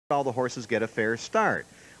all the horses get a fair start?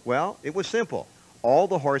 Well, it was simple. All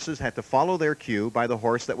the horses had to follow their cue by the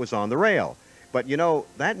horse that was on the rail. But you know,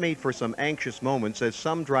 that made for some anxious moments as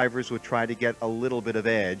some drivers would try to get a little bit of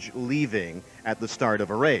edge leaving at the start of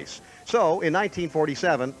a race. So in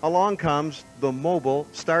 1947, along comes the mobile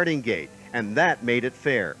starting gate, and that made it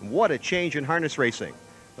fair. What a change in harness racing.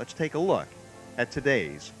 Let's take a look at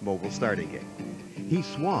today's mobile starting gate. He's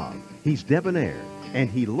suave, he's debonair, and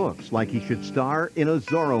he looks like he should star in a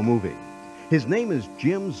Zorro movie. His name is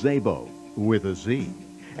Jim Szabo, with a Z,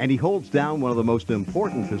 and he holds down one of the most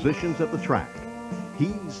important positions at the track.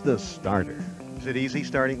 He's the starter. Is it easy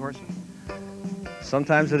starting horses?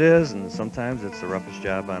 Sometimes it is, and sometimes it's the roughest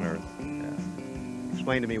job on earth. Yeah.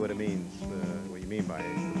 Explain to me what it means, what you mean by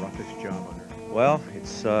the roughest job on earth. Well,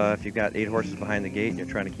 it's if you've got 8 horses behind the gate and you're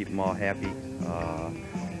trying to keep them all happy,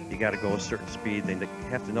 you got to go a certain speed. They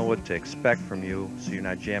have to know what to expect from you, so you're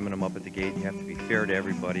not jamming them up at the gate. You have to be fair to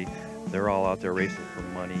everybody. They're all out there racing for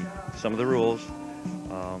money. Some of the rules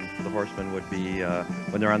for the horsemen would be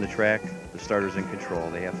when they're on the track, the starter's in control.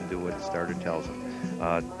 They have to do what the starter tells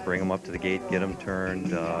them. Bring them up to the gate, get them turned.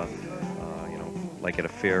 You know, like at a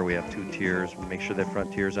fair, we have 2 tiers. We make sure that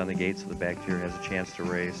front tier's on the gate so the back tier has a chance to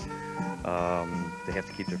race. They have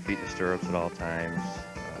to keep their feet in the stirrups at all times.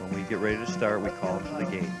 When we get ready to start, we call them to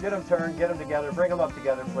the gate. Get them turned, get them together, bring them up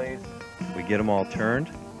together, please. We get them all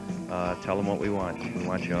turned. Tell them what we want. We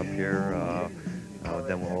want you up here.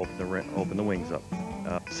 Then we'll open the wings up.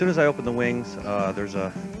 As soon as I open the wings, there's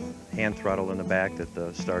a hand throttle in the back that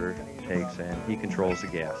the starter takes, and he controls the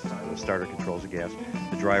gas. The starter controls the gas.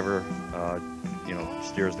 The driver, you know,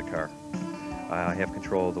 steers the car. I have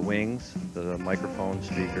control of the wings, the microphone,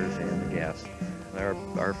 speakers, and the gas.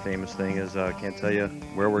 Our famous thing is can't tell you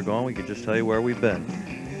where we're going. We can just tell you where we've been.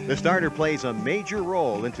 The starter plays a major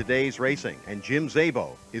role in today's racing, and Jim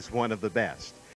Szabo is one of the best.